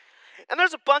And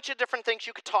there's a bunch of different things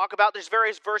you could talk about. There's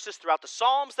various verses throughout the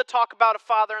Psalms that talk about a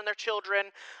father and their children.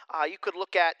 You could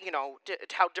look at,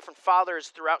 how different fathers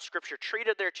throughout Scripture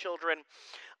treated their children.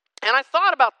 And I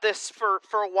thought about this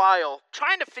for a while,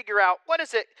 trying to figure out, what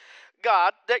is it,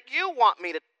 God, that you want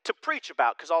me to preach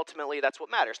about? Because ultimately that's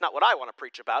what matters. Not what I want to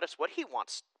preach about, it's what he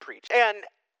wants preached. And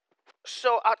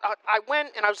so I went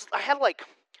and I had like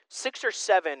 6 or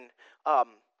 7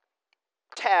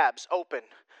 tabs open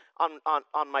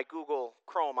on my Google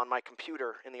Chrome on my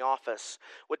computer in the office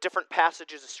with different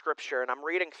passages of Scripture, and I'm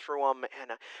reading through them,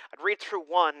 and I'd read through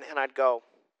one, and I'd go,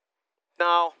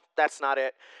 no, that's not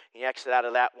it. And you exit out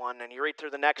of that one, and you read through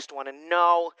the next one, and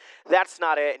no, that's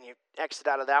not it, and you exit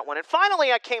out of that one. And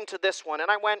finally I came to this one,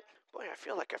 and I went, boy, I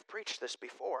feel like I've preached this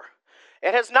before.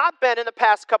 It has not been in the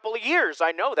past couple of years.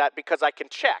 I know that because I can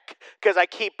check, because I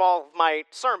keep all of my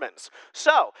sermons.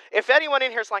 So, if anyone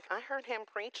in here is like, I heard him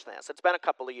preach this, it's been a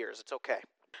couple of years, it's okay.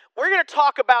 We're going to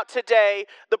talk about today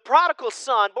the prodigal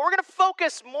son, but we're going to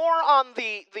focus more on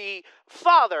the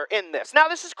father in this. Now,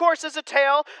 this, of course, is a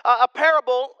tale, a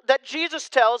parable that Jesus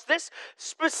tells. This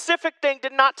specific thing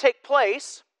did not take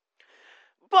place,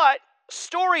 but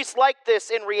stories like this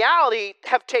in reality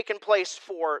have taken place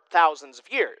for thousands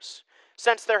of years,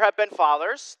 since there have been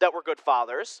fathers that were good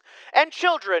fathers, and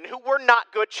children who were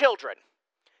not good children,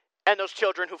 and those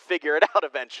children who figure it out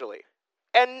eventually.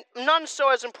 And none so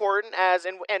as important as,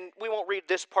 and we won't read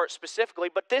this part specifically,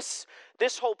 but this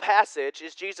whole passage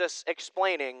is Jesus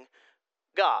explaining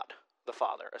God, the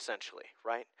Father, essentially,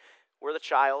 right? We're the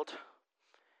child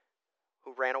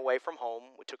who ran away from home.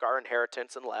 We took our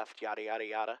inheritance and left, yada, yada,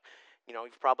 yada.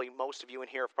 Most of you in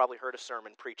here have probably heard a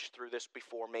sermon preached through this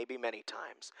before, maybe many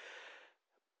times.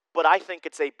 But I think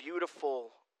it's a beautiful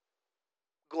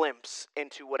glimpse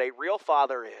into what a real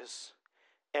father is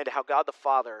and how God the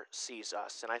Father sees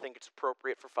us. And I think it's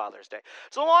appropriate for Father's Day.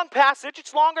 It's a long passage.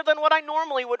 It's longer than what I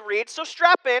normally would read. So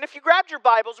strap in. If you grabbed your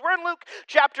Bibles, we're in Luke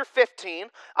chapter 15.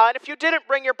 And if you didn't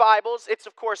bring your Bibles, it's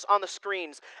of course on the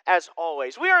screens as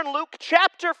always. We are in Luke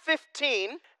chapter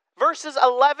 15, verses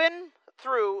 11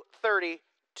 through 32.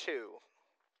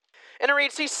 And it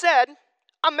reads, he said,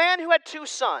 a man who had 2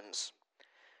 sons.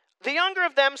 The younger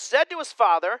of them said to his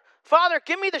father, Father,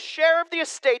 give me the share of the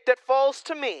estate that falls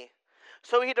to me.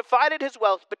 So he divided his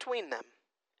wealth between them.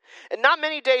 And not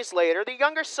many days later, the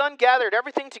younger son gathered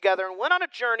everything together and went on a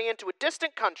journey into a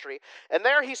distant country, and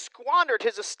there he squandered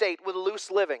his estate with loose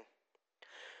living.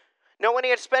 Now when he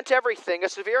had spent everything, a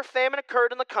severe famine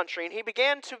occurred in the country, and he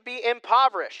began to be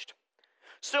impoverished.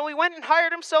 So he went and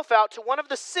hired himself out to one of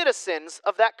the citizens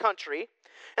of that country,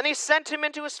 and he sent him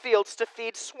into his fields to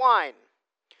feed swine.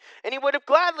 And he would have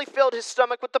gladly filled his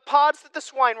stomach with the pods that the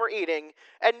swine were eating,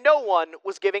 and no one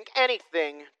was giving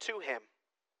anything to him.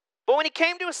 But when he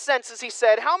came to his senses, he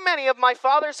said, how many of my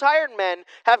father's hired men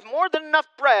have more than enough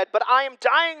bread, but I am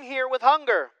dying here with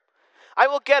hunger? I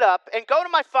will get up and go to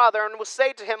my father and will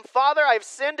say to him, Father, I have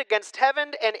sinned against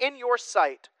heaven and in your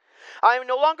sight. I am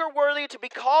no longer worthy to be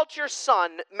called your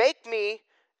son. Make me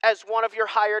as one of your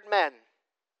hired men.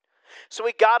 So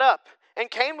he got up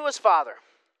and came to his father.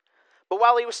 But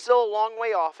while he was still a long way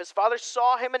off, his father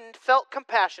saw him and felt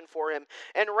compassion for him,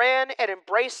 and ran and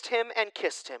embraced him and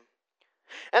kissed him.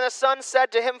 And the son said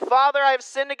to him, Father, I have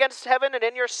sinned against heaven and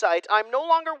in your sight. I am no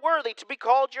longer worthy to be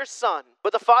called your son.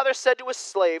 But the father said to his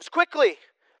slaves, quickly,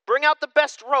 bring out the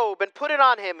best robe and put it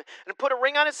on him, and put a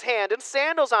ring on his hand and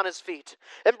sandals on his feet.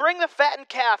 And bring the fattened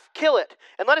calf, kill it,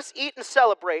 and let us eat and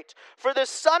celebrate. For this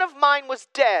son of mine was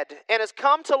dead and has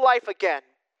come to life again.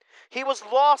 He was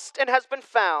lost and has been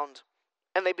found.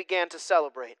 And they began to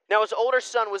celebrate. Now his older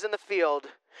son was in the field,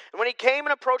 and when he came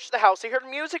and approached the house, he heard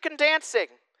music and dancing.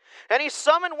 And he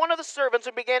summoned one of the servants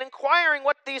and began inquiring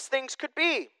what these things could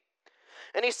be.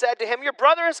 And he said to him, your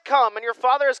brother has come, and your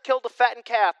father has killed the fattened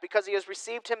calf, because he has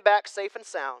received him back safe and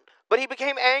sound. But he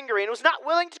became angry and was not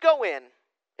willing to go in.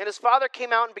 And his father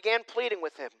came out and began pleading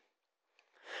with him.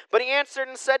 But he answered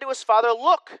and said to his father,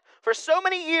 look, for so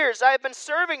many years I have been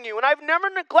serving you, and I have never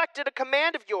neglected a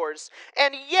command of yours,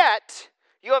 and yet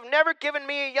you have never given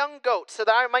me a young goat so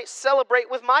that I might celebrate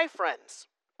with my friends.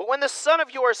 But when the son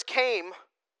of yours came,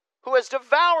 who has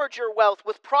devoured your wealth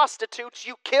with prostitutes,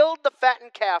 you killed the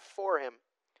fattened calf for him.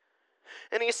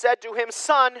 And he said to him,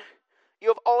 son, you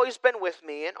have always been with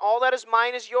me, and all that is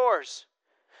mine is yours.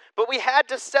 But we had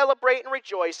to celebrate and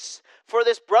rejoice, for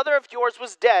this brother of yours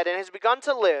was dead and has begun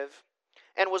to live,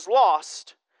 and was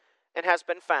lost and has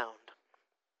been found.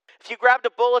 If you grabbed a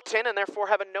bulletin and therefore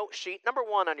have a note sheet, number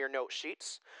 1 on your note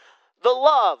sheets, the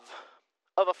love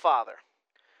of a father.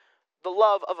 The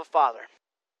love of a father.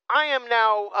 I am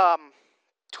now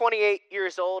 28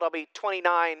 years old. I'll be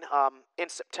 29 in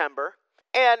September.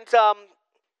 And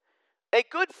a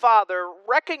good father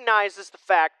recognizes the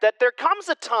fact that there comes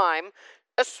a time,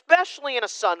 especially in a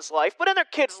son's life, but in their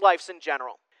kids' lives in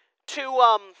general,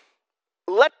 to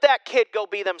let that kid go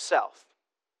be themselves.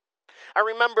 I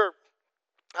remember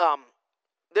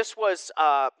this was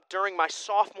during my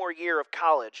sophomore year of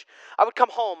college. I would come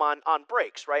home on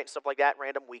breaks, right, and stuff like that,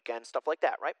 random weekends, stuff like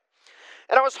that, right?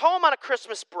 And I was home on a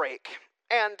Christmas break,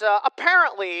 and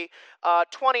apparently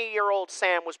 20-year-old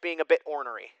Sam was being a bit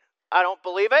ornery. I don't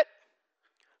believe it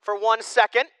for 1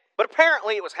 second, but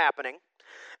apparently it was happening.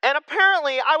 And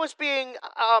apparently I was being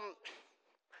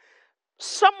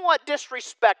somewhat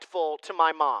disrespectful to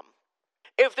my mom.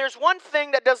 If there's one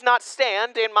thing that does not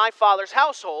stand in my father's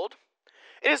household,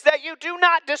 it is that you do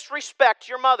not disrespect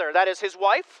your mother. That is his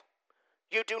wife.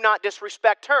 You do not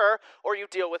disrespect her, or you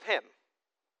deal with him.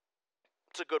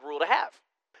 It's a good rule to have.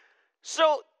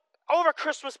 So over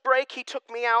Christmas break, he took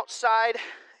me outside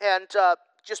and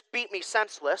just beat me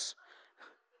senseless.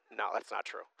 No, that's not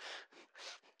true.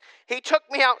 He took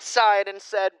me outside and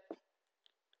said,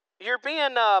 "You're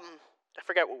being, I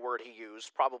forget what word he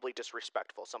used, probably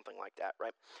disrespectful, something like that,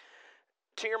 right?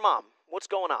 To your mom, what's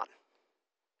going on?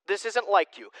 This isn't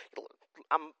like you.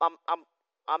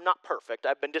 I'm not perfect.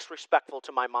 I've been disrespectful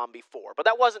to my mom before, but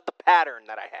that wasn't the pattern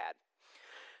that I had."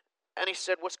 And he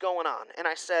said, "What's going on?" And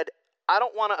I said, "I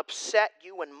don't want to upset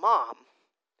you and Mom,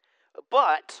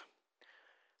 but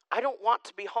I don't want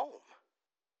to be home."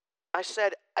 I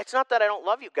said, "It's not that I don't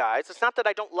love you guys. It's not that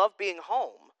I don't love being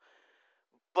home,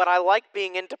 but I like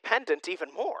being independent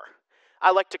even more.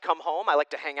 I like to come home, I like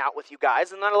to hang out with you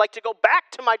guys, and then I like to go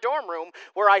back to my dorm room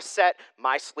where I set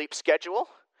my sleep schedule,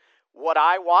 what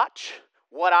I watch,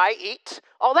 what I eat,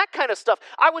 all that kind of stuff."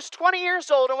 I was 20 years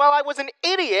old, and while I was an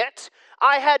idiot,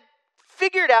 I had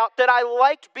figured out that I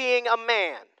liked being a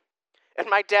man. And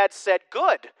my dad said,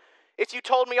 "Good. If you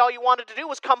told me all you wanted to do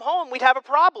was come home, we'd have a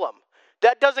problem.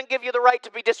 That doesn't give you the right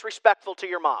to be disrespectful to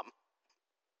your mom."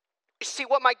 You see,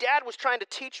 what my dad was trying to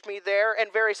teach me there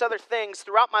and various other things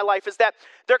throughout my life is that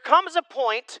there comes a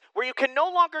point where you can no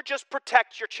longer just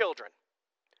protect your children.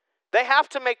 They have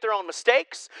to make their own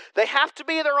mistakes. They have to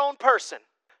be their own person.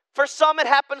 For some, it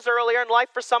happens earlier in life.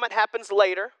 For some, it happens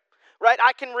later. Right?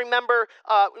 I can remember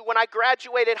when I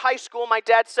graduated high school, my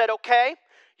dad said, "Okay,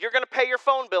 you're going to pay your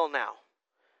phone bill now.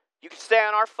 You can stay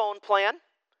on our phone plan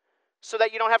so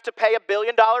that you don't have to pay $1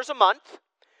 billion a month,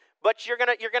 but you're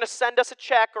gonna send us a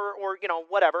check or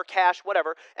whatever, cash,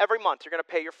 whatever, every month. You're going to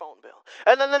pay your phone bill."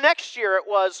 And then the next year it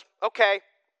was, "Okay,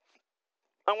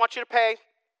 I want you to pay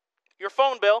your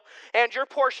phone bill and your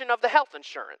portion of the health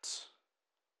insurance."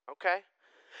 Okay?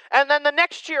 And then the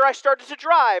next year I started to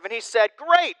drive, and he said,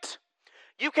 "Great.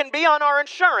 You can be on our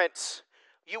insurance.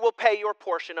 You will pay your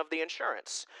portion of the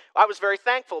insurance." I was very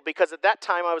thankful because at that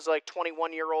time I was like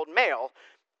 21-year-old male.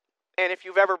 And if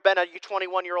you've ever been a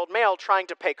 21-year-old male trying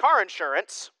to pay car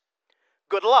insurance,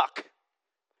 good luck.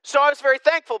 So I was very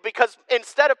thankful because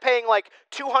instead of paying like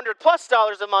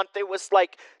 $200+ a month, it was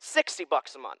like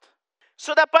 $60 a month.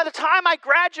 So that by the time I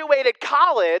graduated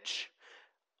college,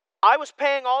 I was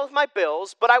paying all of my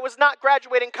bills, but I was not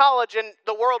graduating college and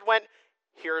the world went,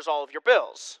 "Here's all of your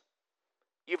bills.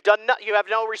 You have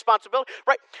no responsibility."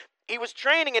 Right? He was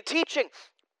training and teaching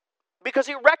because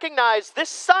he recognized this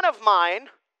son of mine,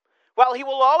 while he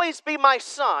will always be my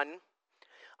son,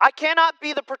 I cannot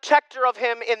be the protector of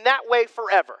him in that way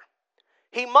forever.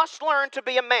 He must learn to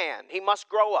be a man. He must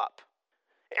grow up.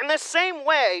 In the same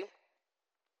way,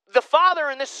 the father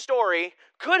in this story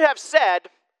could have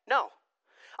said, "No.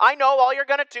 I know all you're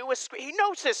going to do is," he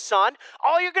knows his son,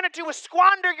 "all you're going to do is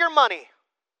squander your money.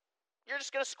 You're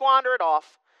just going to squander it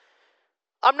off.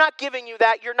 I'm not giving you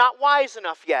that. You're not wise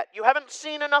enough yet. You haven't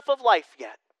seen enough of life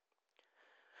yet."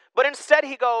 But instead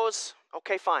he goes,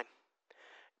 "Okay, fine.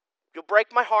 You'll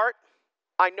break my heart.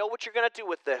 I know what you're going to do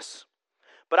with this.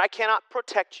 But I cannot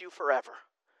protect you forever.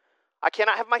 I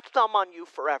cannot have my thumb on you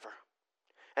forever."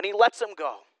 And he lets him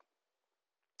go.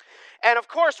 And of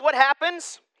course, what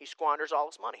happens? He squanders all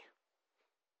his money.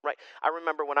 Right? I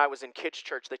remember when I was in kids'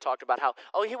 church, they talked about how,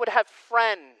 he would have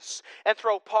friends and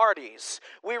throw parties.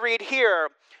 We read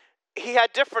here, he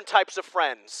had different types of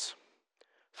friends,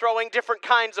 throwing different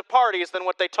kinds of parties than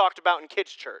what they talked about in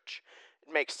kids' church.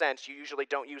 It makes sense. You usually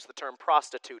don't use the term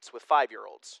prostitutes with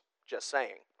 5-year-olds. Just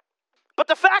saying. But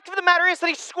the fact of the matter is that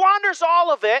he squanders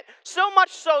all of it, so much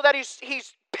so that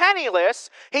he's penniless,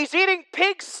 he's eating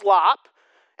pig slop,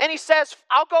 and he says,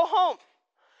 "I'll go home."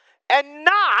 And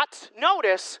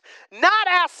notice, not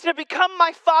asked to become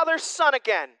my father's son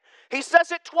again. He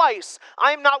says it twice.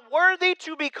 "I am not worthy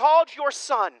to be called your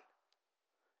son."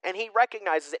 And he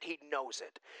recognizes it. He knows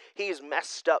it. He is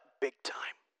messed up big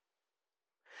time.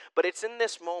 But it's in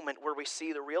this moment where we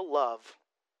see the real love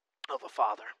of a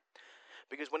father.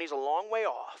 Because when he's a long way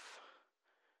off,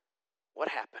 what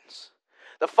happens?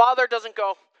 The father doesn't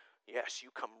go, yes, you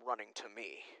come running to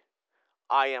me.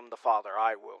 I am the father,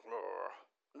 I will.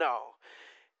 No.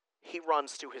 He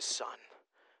runs to his son.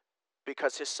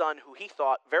 Because his son, who he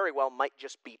thought very well might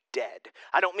just be dead.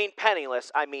 I don't mean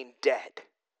penniless, I mean dead.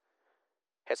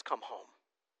 Has come home.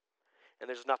 And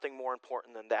there's nothing more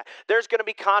important than that. There's going to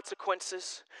be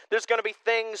consequences. There's going to be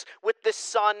things with this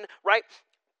son, right?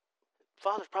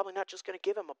 Father's probably not just going to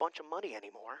give him a bunch of money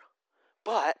anymore.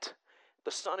 But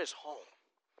the son is home.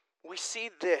 We see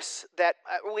this, that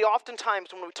we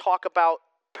oftentimes when we talk about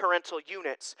parental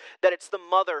units, that it's the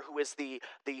mother who is the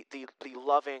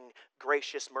loving,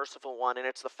 gracious, merciful one, and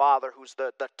it's the father who's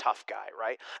the tough guy,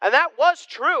 right? And that was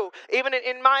true even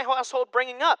in my household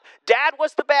bringing up. Dad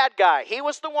was the bad guy. He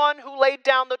was the one who laid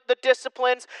down the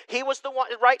disciplines. He was the one,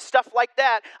 right, stuff like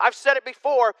that. I've said it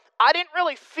before, I didn't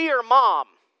really fear mom.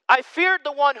 I feared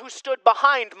the one who stood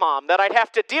behind mom that I'd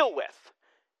have to deal with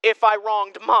if I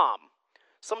wronged mom.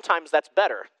 Sometimes that's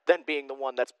better than being the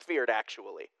one that's feared,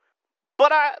 actually.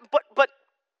 But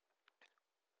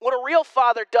what a real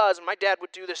father does, and my dad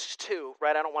would do this too,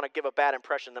 right? I don't want to give a bad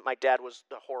impression that my dad was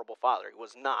a horrible father. He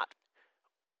was not.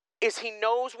 Is he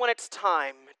knows when it's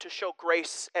time to show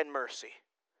grace and mercy,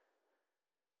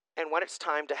 and when it's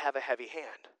time to have a heavy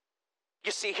hand.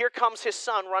 You see, here comes his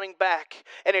son running back,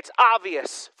 and it's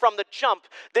obvious from the jump.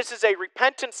 This is a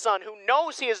repentant son who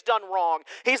knows he has done wrong.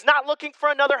 He's not looking for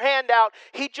another handout.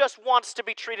 He just wants to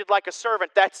be treated like a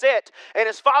servant. That's it. And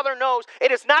his father knows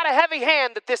it is not a heavy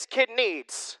hand that this kid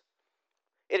needs.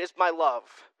 It is my love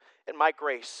and my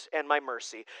grace and my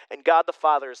mercy. And God the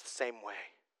Father is the same way.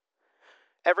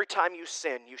 Every time you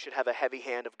sin, you should have a heavy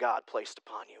hand of God placed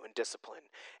upon you in discipline.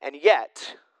 And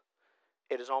yet,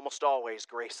 it is almost always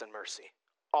grace and mercy.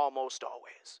 Almost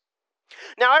always.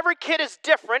 Now, every kid is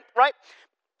different, right?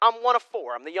 I'm one of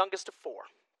four. I'm the youngest of four.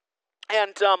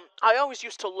 And I always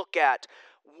used to look at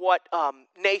what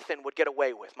Nathan would get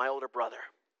away with, my older brother.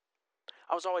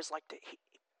 I was always like,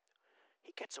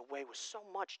 he gets away with so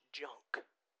much junk.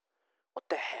 What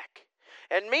the heck?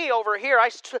 And me over here,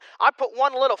 I put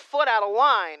one little foot out of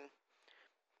line.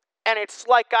 And it's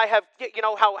like I have, you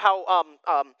know how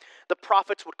the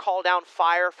prophets would call down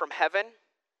fire from heaven?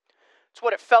 It's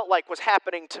what it felt like was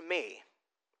happening to me.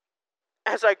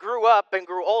 As I grew up and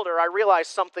grew older, I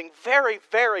realized something very,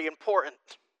 very important.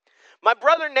 My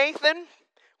brother Nathan,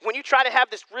 when you try to have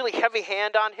this really heavy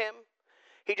hand on him,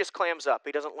 he just clams up.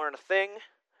 He doesn't learn a thing.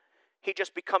 He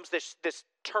just becomes this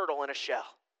turtle in a shell.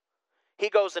 He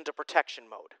goes into protection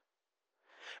mode.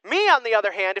 Me, on the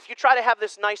other hand, if you try to have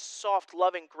this nice, soft,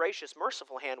 loving, gracious,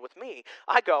 merciful hand with me,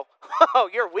 I go, oh,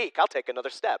 you're weak. I'll take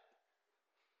another step.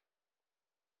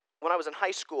 When I was in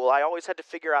high school, I always had to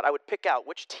figure out, I would pick out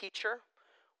which teacher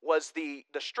was the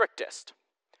strictest.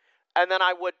 And then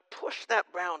I would push that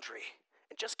boundary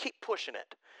and just keep pushing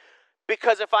it.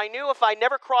 Because if I knew if I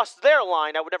never crossed their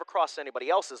line, I would never cross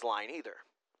anybody else's line either.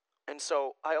 And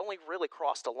so I only really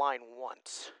crossed a line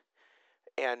once.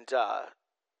 And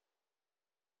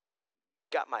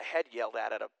got my head yelled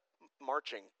at a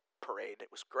marching parade. It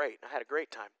was great. I had a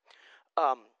great time.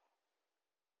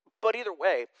 But either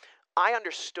way, I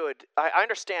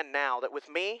understand now that with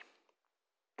me,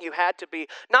 you had to be,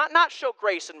 not show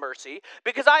grace and mercy,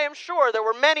 because I am sure there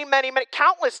were many, many, many,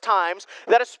 countless times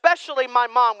that especially my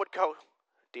mom would go,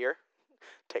 dear,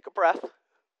 take a breath.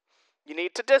 You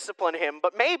need to discipline him,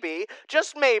 but maybe,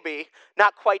 just maybe,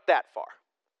 not quite that far.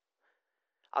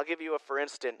 I'll give you a for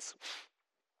instance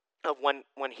of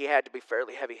when he had to be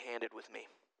fairly heavy-handed with me.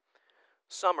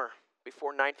 Summer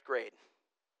before 9th grade,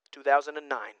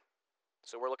 2009.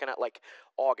 So we're looking at like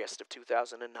August of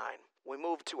 2009. We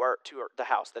moved to the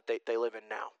house that they live in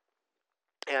now.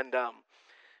 And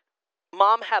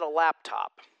Mom had a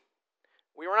laptop.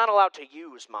 We were not allowed to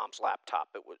use Mom's laptop.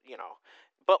 It was,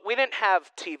 but we didn't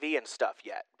have TV and stuff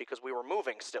yet because we were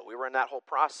moving still. We were in that whole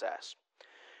process.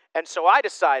 And so I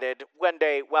decided one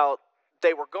day,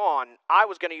 they were gone, I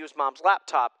was going to use Mom's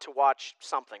laptop to watch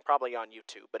something, probably on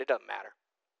YouTube, but it doesn't matter.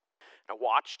 I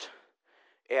watched,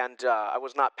 and I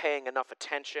was not paying enough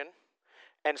attention,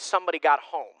 and somebody got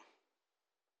home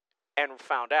and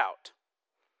found out.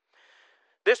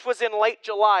 This was in late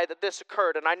July that this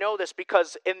occurred, and I know this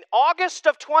because in August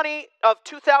of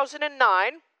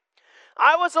 2009,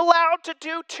 I was allowed to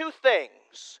do two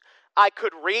things. I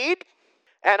could read,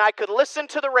 and I could listen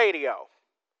to the radio.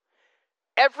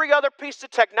 Every other piece of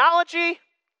technology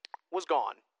was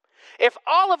gone. If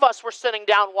all of us were sitting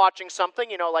down watching something,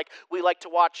 like we like to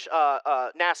watch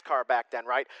NASCAR back then,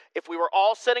 right? If we were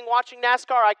all sitting watching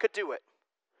NASCAR, I could do it.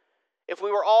 If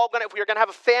we were gonna have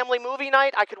a family movie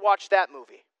night, I could watch that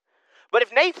movie. But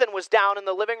if Nathan was down in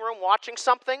the living room watching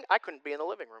something, I couldn't be in the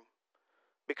living room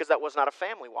because that was not a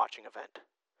family watching event.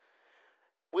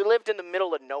 We lived in the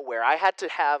middle of nowhere. I had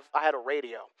a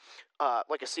radio,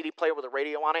 like a CD player with a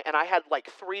radio on it, and I had like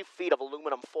 3 feet of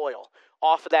aluminum foil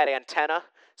off of that antenna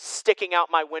sticking out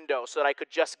my window so that I could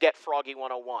just get Froggy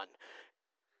 101.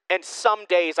 And some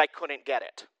days I couldn't get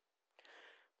it.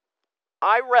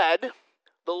 I read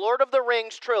the Lord of the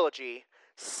Rings trilogy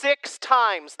 6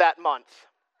 times that month.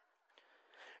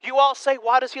 You all say,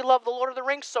 why does he love the Lord of the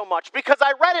Rings so much? Because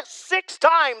I read it 6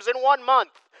 times in 1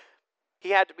 month. He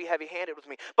had to be heavy-handed with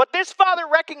me. But this father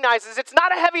recognizes it's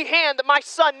not a heavy hand that my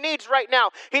son needs right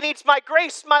now. He needs my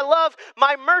grace, my love,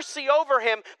 my mercy over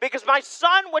him, because my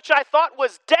son, which I thought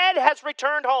was dead, has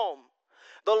returned home.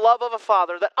 The love of a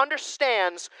father that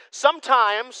understands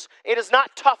sometimes it is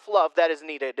not tough love that is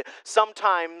needed.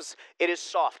 Sometimes it is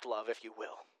soft love, if you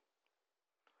will.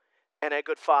 And a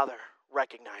good father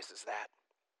recognizes that.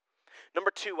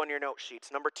 Number 2 on your note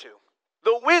sheets. Number 2.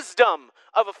 The wisdom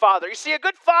of a father. You see, a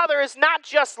good father is not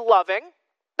just loving.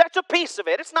 That's a piece of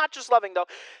it. It's not just loving, though.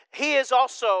 He is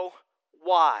also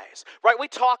wise, right? We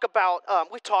talked about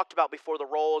before the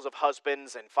roles of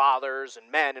husbands and fathers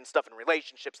and men and stuff in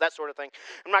relationships, that sort of thing.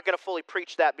 I'm not going to fully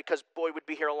preach that because Boyd would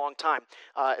be here a long time.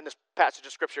 And this passage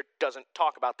of Scripture doesn't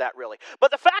talk about that really.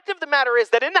 But the fact of the matter is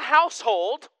that in the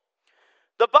household,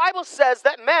 the Bible says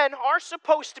that men are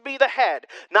supposed to be the head,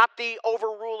 not the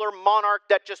overruler monarch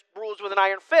that just rules with an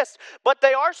iron fist, but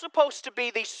they are supposed to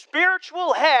be the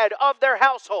spiritual head of their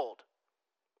household.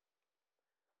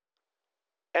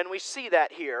 And we see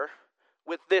that here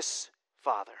with this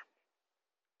father.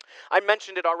 I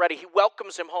mentioned it already. He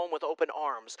welcomes him home with open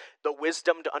arms, the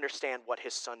wisdom to understand what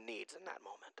his son needs in that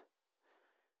moment.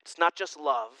 It's not just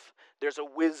love, there's a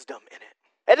wisdom in it.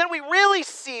 And then we really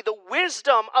see the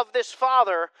wisdom of this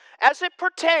father as it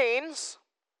pertains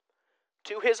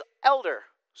to his elder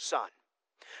son.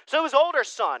 So his older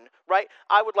son, right?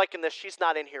 I would liken this. She's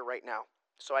not in here right now,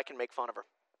 so I can make fun of her.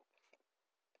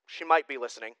 She might be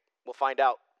listening. We'll find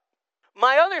out.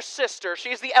 My other sister,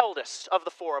 she's the eldest of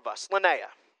the 4 of us,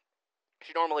 Linnea.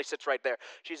 She normally sits right there.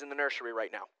 She's in the nursery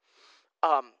right now.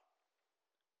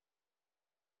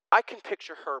 I can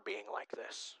picture her being like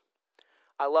this.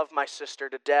 I love my sister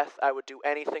to death. I would do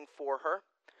anything for her.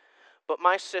 But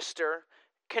my sister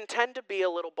can tend to be a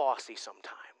little bossy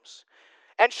sometimes.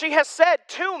 And she has said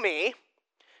to me,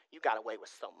 you got away with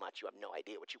so much, you have no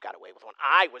idea what you got away with when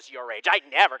I was your age. I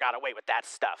never got away with that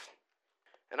stuff.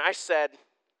 And I said,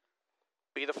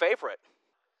 be the favorite.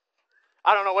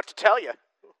 I don't know what to tell you.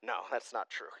 No, that's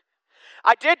not true.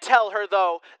 I did tell her,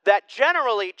 though, that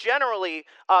generally,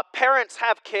 parents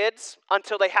have kids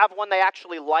until they have one they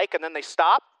actually like, and then they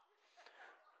stop.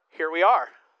 Here we are.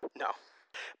 No.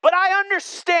 But I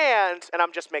understand, and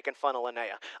I'm just making fun of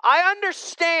Linnea. I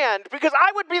understand, because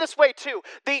I would be this way too,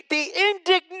 the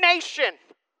indignation.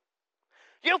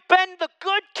 You've been the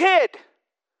good kid.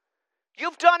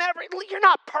 You've done you're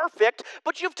not perfect,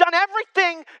 but you've done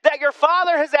everything that your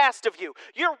father has asked of you.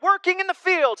 You're working in the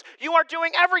fields. You are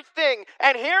doing everything.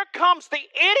 And here comes the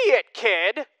idiot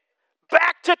kid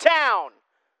back to town.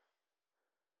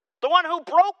 The one who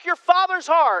broke your father's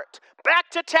heart back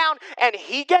to town, and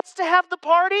he gets to have the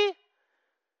party?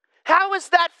 How is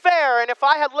that fair? And if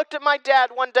I had looked at my dad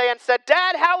one day and said,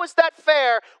 Dad, how is that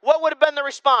fair? What would have been the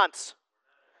response?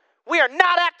 We are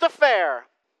not at the fair.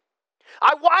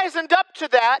 I wisened up to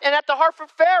that, and at the Hartford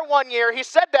Fair one year, he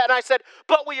said that, and I said,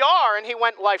 but we are. And he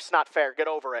went, life's not fair, get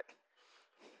over it.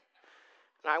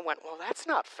 And I went, well, that's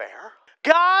not fair.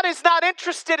 God is not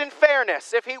interested in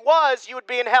fairness. If he was, you would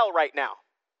be in hell right now.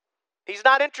 He's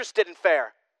not interested in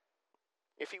fair.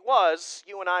 If he was,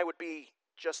 you and I would be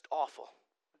just awful.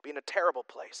 We'd be in a terrible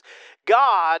place.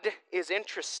 God is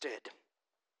interested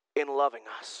in loving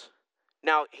us.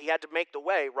 Now, he had to make the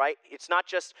way, right? It's not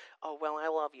just, oh, well, I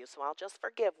love you, so I'll just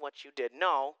forgive what you did.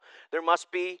 No, there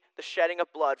must be the shedding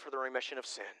of blood for the remission of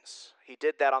sins. He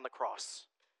did that on the cross.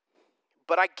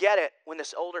 But I get it when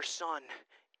this older son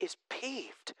is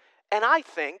peeved. And I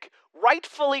think,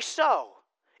 rightfully so.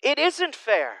 It isn't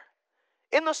fair.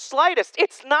 In the slightest,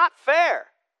 it's not fair.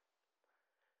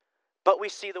 But we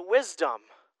see the wisdom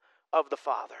of the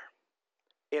father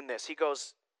in this. He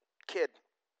goes, kid,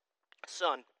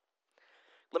 son,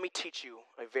 let me teach you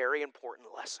a very important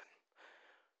lesson.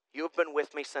 You have been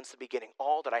with me since the beginning.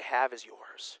 All that I have is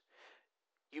yours.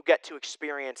 You get to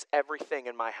experience everything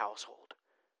in my household.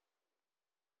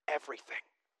 Everything.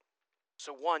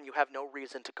 So one, you have no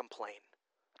reason to complain.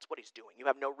 That's what he's doing. You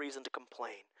have no reason to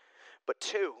complain. But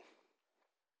two,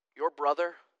 your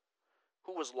brother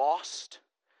who was lost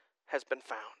has been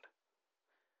found.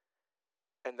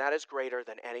 And that is greater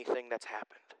than anything that's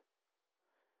happened.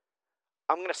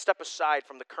 I'm going to step aside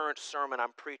from the current sermon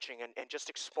I'm preaching and just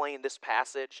explain this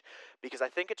passage because I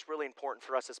think it's really important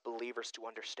for us as believers to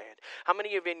understand. How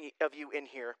many of you in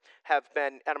here have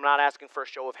been, and I'm not asking for a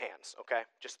show of hands, okay?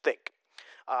 Just think.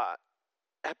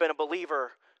 Have been a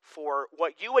believer for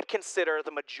what you would consider the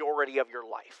majority of your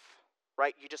life,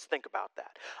 right? You just think about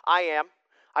that. I am.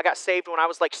 I got saved when I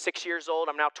was like 6 years old.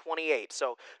 I'm now 28,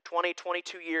 so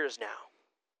 22 years now.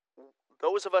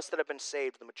 Those of us that have been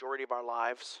saved the majority of our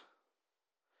lives,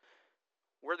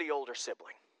 we're the older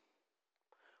sibling.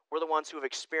 We're the ones who have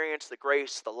experienced the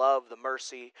grace, the love, the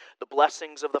mercy, the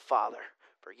blessings of the Father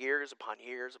for years upon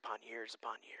years upon years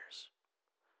upon years.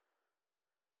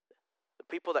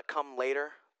 The people that come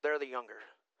later, they're the younger,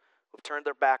 who've turned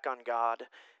their back on God,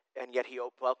 and yet he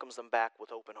welcomes them back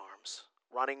with open arms,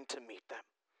 running to meet them.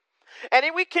 And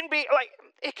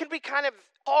it can be kind of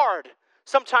hard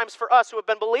sometimes for us who have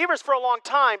been believers for a long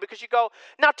time, because you go,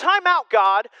 now time out,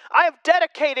 God. I have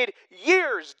dedicated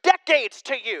years, decades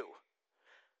to you.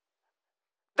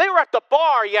 They were at the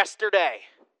bar yesterday.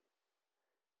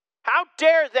 How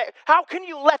dare they? How can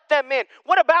you let them in?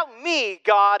 What about me,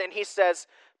 God? And he says,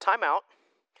 time out.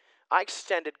 I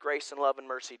extended grace and love and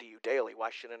mercy to you daily. Why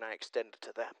shouldn't I extend it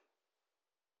to them?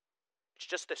 It's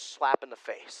just a slap in the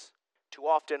face. Too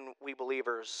often we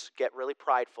believers get really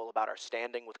prideful about our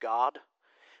standing with God,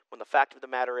 when the fact of the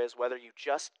matter is, whether you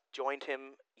just joined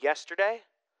him yesterday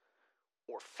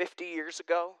or 50 years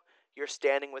ago, your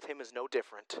standing with him is no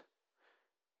different.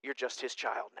 You're just his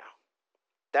child now.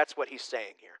 That's what he's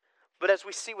saying here. But as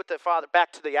we see with the Father,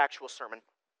 back to the actual sermon,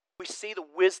 we see the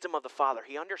wisdom of the Father.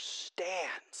 He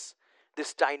understands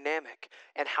this dynamic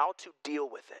and how to deal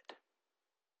with it.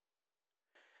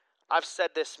 I've said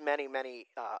this many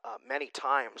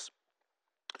times,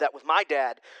 that with my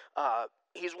dad,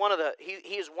 he is one of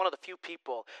the few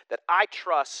people that I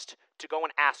trust to go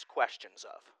and ask questions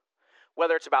of.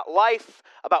 Whether it's about life,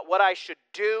 about what I should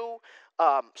do,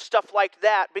 stuff like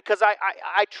that, because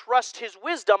I trust his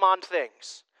wisdom on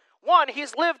things. One,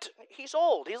 he's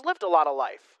old. He's lived a lot of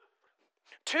life.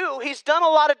 Two, he's done a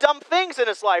lot of dumb things in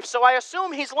his life, so I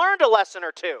assume he's learned a lesson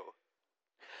or two.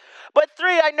 But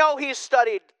three, I know he's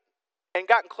studied and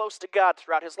gotten close to God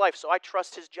throughout his life, so I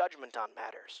trust his judgment on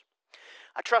matters.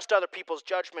 I trust other people's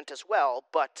judgment as well,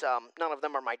 but none of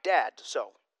them are my dad,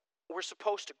 so we're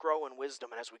supposed to grow in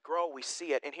wisdom, and as we grow, we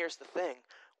see it. And here's the thing.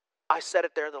 I said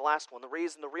it there in the last one.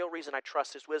 The real reason I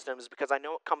trust his wisdom is because I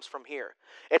know it comes from here.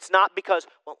 It's not because,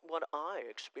 well, what I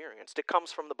experienced. It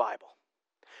comes from the Bible.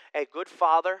 A good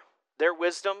father, their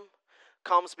wisdom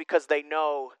comes because they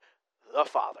know the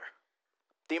Father.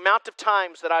 The amount of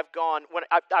times that I've gone, when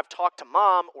I've talked to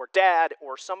mom or dad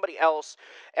or somebody else,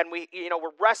 and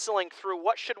we're wrestling through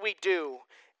what should we do,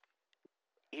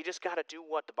 you just got to do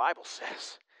what the Bible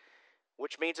says,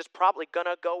 which means it's probably going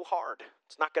to go hard.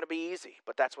 It's not going to be easy,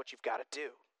 but that's what you've got to do.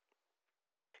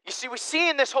 You see, we see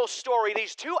in this whole story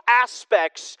these two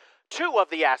of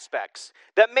the aspects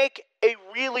that make a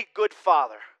really good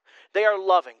father. They are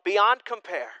loving, beyond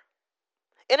compare.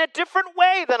 In a different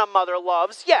way than a mother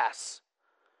loves, yes.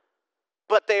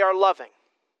 But they are loving.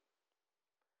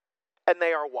 And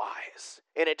they are wise.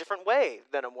 In a different way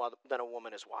than a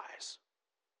woman is wise.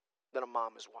 Than a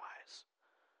mom is wise.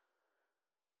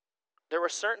 There were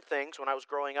certain things when I was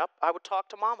growing up I would talk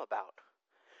to mom about.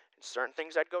 And certain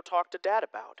things I'd go talk to dad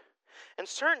about. And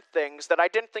certain things that I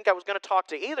didn't think I was going to talk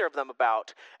to either of them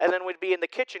about. And then we'd be in the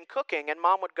kitchen cooking and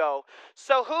mom would go,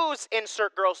 so who's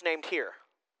insert girl's named here?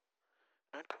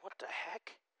 And I'd go, what the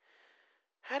heck?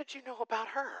 How did you know about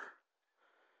her?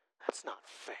 That's not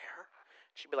fair.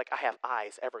 She'd be like, I have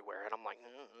eyes everywhere. And I'm like,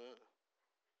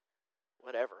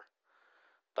 whatever.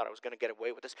 Thought I was going to get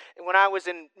away with this. And when I was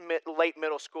in late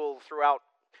middle school, throughout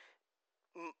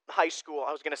high school,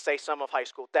 I was going to say some of high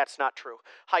school. That's not true.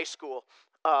 High school,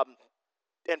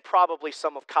 and probably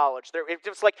some of college. It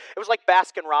was like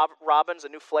Baskin Robbins, a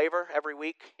new flavor every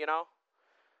week, you know?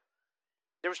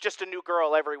 There was just a new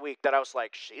girl every week that I was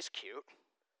like, she's cute.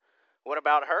 What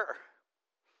about her?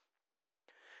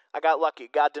 I got lucky.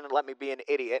 God didn't let me be an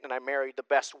idiot, and I married the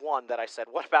best one that I said,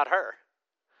 what about her?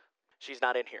 She's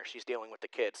not in here. She's dealing with the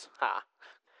kids.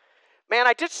 Man,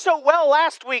 I did so well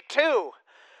last week, too.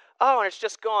 Oh, and it's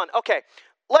just gone. Okay,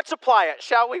 let's apply it,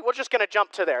 shall we? We're just going to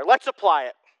jump to there. Let's apply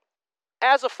it.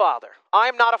 As a father, I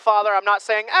am not a father. I'm not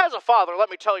saying, as a father,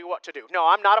 let me tell you what to do. No,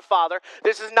 I'm not a father.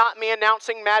 This is not me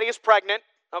announcing Maddie is pregnant.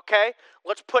 Okay?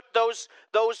 Let's put those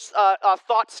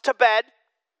thoughts to bed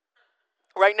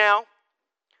right now.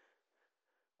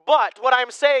 But what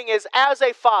I'm saying is, as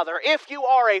a father, if you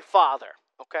are a father,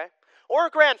 okay, or a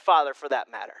grandfather for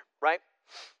that matter, right?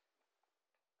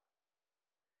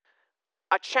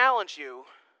 I challenge you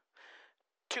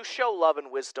to show love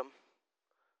and wisdom.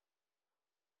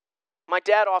 My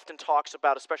dad often talks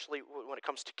about, especially when it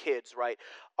comes to kids, right?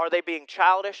 Are they being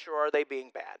childish or are they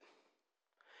being bad?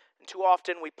 And too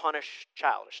often we punish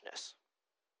childishness.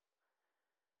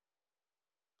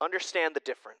 Understand the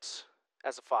difference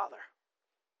as a father.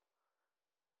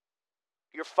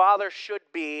 Your father should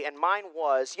be, and mine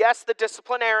was, yes, the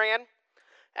disciplinarian,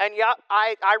 and yeah,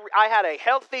 I had a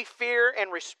healthy fear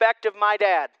and respect of my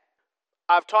dad.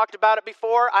 I've talked about it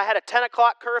before. I had a 10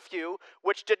 o'clock curfew,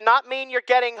 which did not mean you're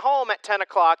getting home at 10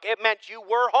 o'clock. It meant you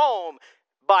were home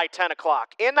by 10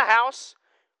 o'clock. In the house,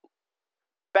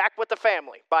 back with the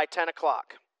family by 10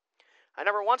 o'clock. I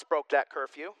never once broke that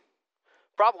curfew.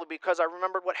 Probably because I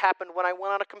remembered what happened when I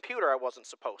went on a computer I wasn't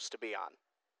supposed to be on.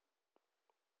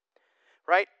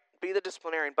 Right? Be the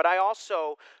disciplinarian. But I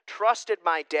also trusted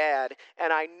my dad,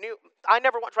 and I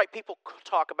never once, right, people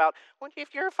talk about, well,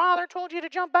 if your father told you to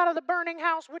jump out of the burning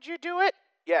house, would you do it?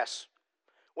 Yes,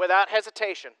 without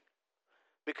hesitation,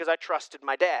 because I trusted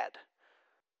my dad.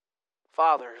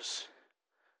 Fathers,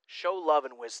 show love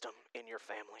and wisdom in your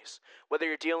families. Whether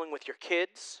you're dealing with your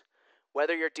kids,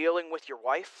 whether you're dealing with your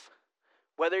wife,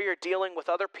 whether you're dealing with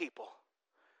other people,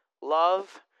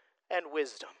 love and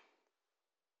wisdom.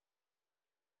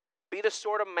 Be the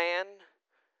sort of man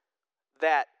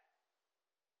that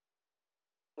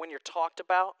when you're talked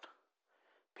about,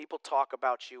 people talk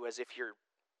about you as if you're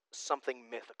something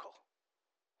mythical,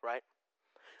 right?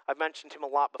 I've mentioned him a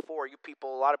lot before. A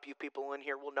lot of you people in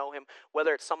here will know him,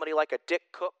 whether it's somebody like a Dick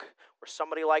Cook or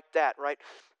somebody like that, right?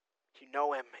 You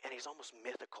know him, and he's almost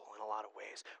mythical in a lot of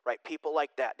ways, right? People like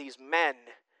that, these men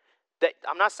that,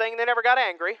 I'm not saying they never got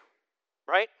angry,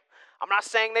 right? I'm not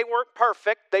saying they weren't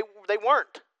perfect. They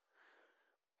weren't.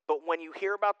 But when you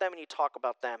hear about them and you talk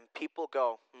about them, people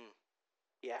go,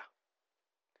 yeah.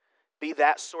 Be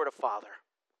that sort of father.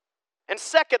 And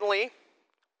secondly,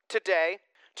 today,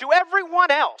 to everyone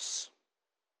else,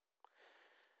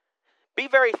 be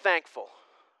very thankful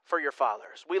for your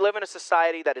fathers. We live in a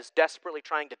society that is desperately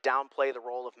trying to downplay the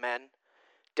role of men,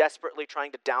 desperately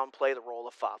trying to downplay the role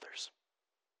of fathers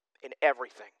in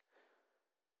everything.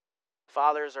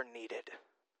 Fathers are needed.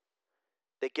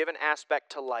 They give an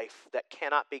aspect to life that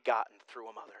cannot be gotten through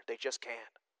a mother. They just can't.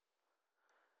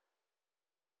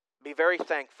 Be very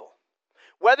thankful.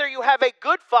 Whether you have a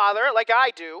good father, like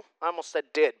I do, I almost said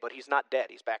did, but he's not dead,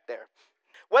 he's back there.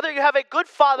 Whether you have a good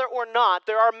father or not,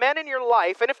 there are men in your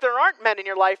life, and if there aren't men in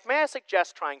your life, may I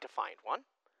suggest trying to find one?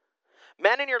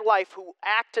 Men in your life who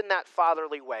act in that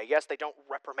fatherly way. Yes, they don't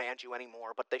reprimand you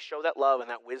anymore, but they show that love and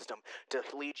that wisdom to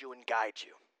lead you and guide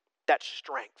you. That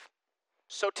strength.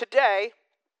 So today,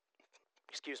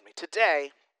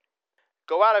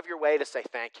 go out of your way to say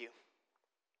thank you.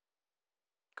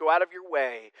 Go out of your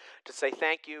way to say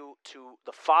thank you to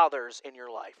the fathers in your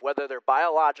life, whether they're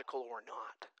biological or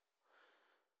not.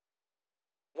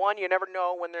 One, you never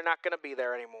know when they're not going to be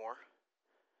there anymore.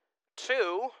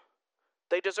 Two,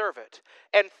 they deserve it.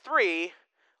 And three,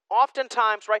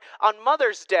 oftentimes, right, on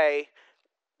Mother's Day,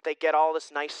 they get all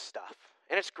this nice stuff.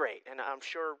 And it's great. And I'm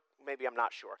sure, maybe I'm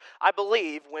not sure. I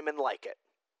believe women like it.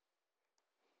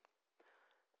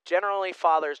 Generally,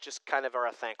 fathers just kind of are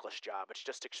a thankless job. It's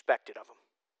just expected of them.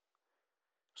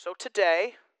 So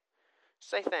today,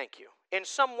 say thank you in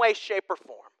some way, shape, or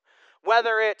form.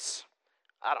 Whether it's,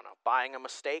 I don't know, buying them a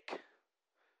steak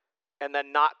and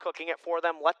then not cooking it for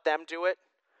them, let them do it.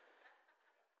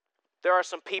 There are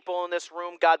some people in this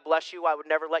room, God bless you, I would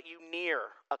never let you near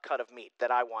a cut of meat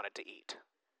that I wanted to eat.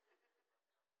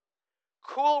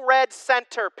 Cool red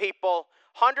center, people,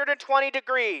 120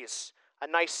 degrees, a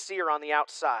nice sear on the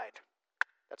outside.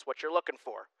 That's what you're looking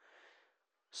for.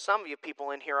 Some of you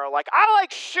people in here are like, I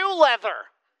like shoe leather.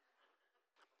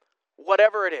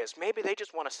 Whatever it is, maybe they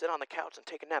just want to sit on the couch and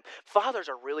take a nap. Fathers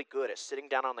are really good at sitting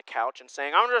down on the couch and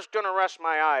saying, I'm just going to rest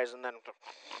my eyes, and then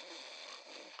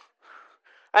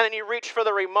you reach for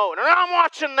the remote, and I'm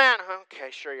watching that.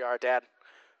 Okay, sure you are, Dad.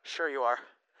 Sure you are.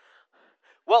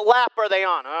 What lap are they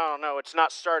on? Oh, no, it's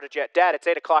not started yet. Dad, it's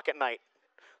 8 o'clock at night.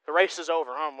 The race is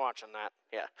over. I'm watching that.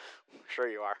 Yeah, sure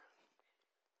you are.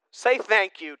 Say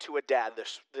thank you to a dad.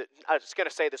 I was going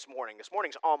to say this morning. This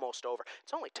morning's almost over.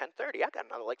 It's only 10:30. I got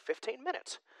another 15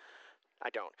 minutes. I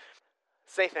don't.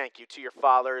 Say thank you to your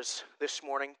fathers this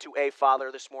morning, to a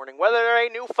father this morning, whether they're a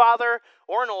new father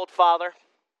or an old father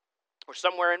or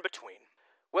somewhere in between.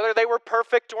 Whether they were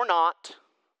perfect or not,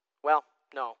 Well,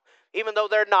 no. Even though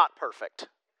they're not perfect,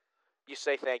 you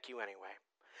say thank you anyway.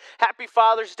 Happy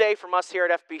Father's Day from us here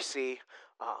at FBC.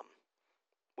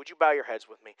 Would you bow your heads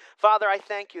with me? Father, I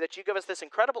thank you that you give us this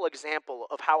incredible example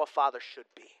of how a father should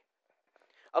be,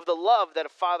 of the love that a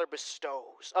father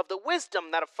bestows, of the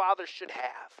wisdom that a father should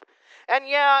have. And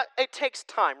yeah, it takes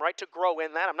time, right, to grow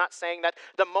in that. I'm not saying that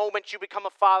the moment you become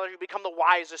a father, you become the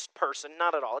wisest person.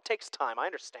 Not at all. It takes time. I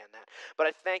understand that. But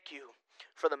I thank you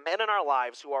for the men in our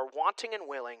lives who are wanting and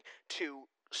willing to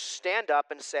stand up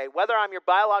and say, whether I'm your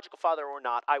biological father or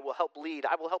not, I will help lead,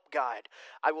 I will help guide,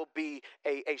 I will be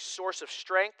a source of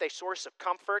strength, a source of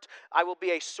comfort, I will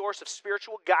be a source of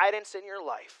spiritual guidance in your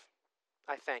life.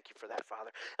 I thank you for that,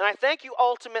 Father. And I thank you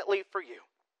ultimately for you,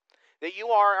 that you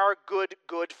are our good,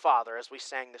 good Father, as we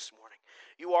sang this morning.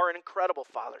 You are an incredible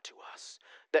Father to us,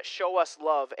 that show us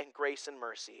love and grace and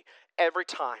mercy every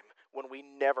time when we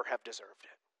never have deserved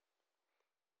it.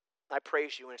 I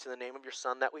praise you, and it's in the name of your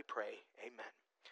Son that we pray. Amen.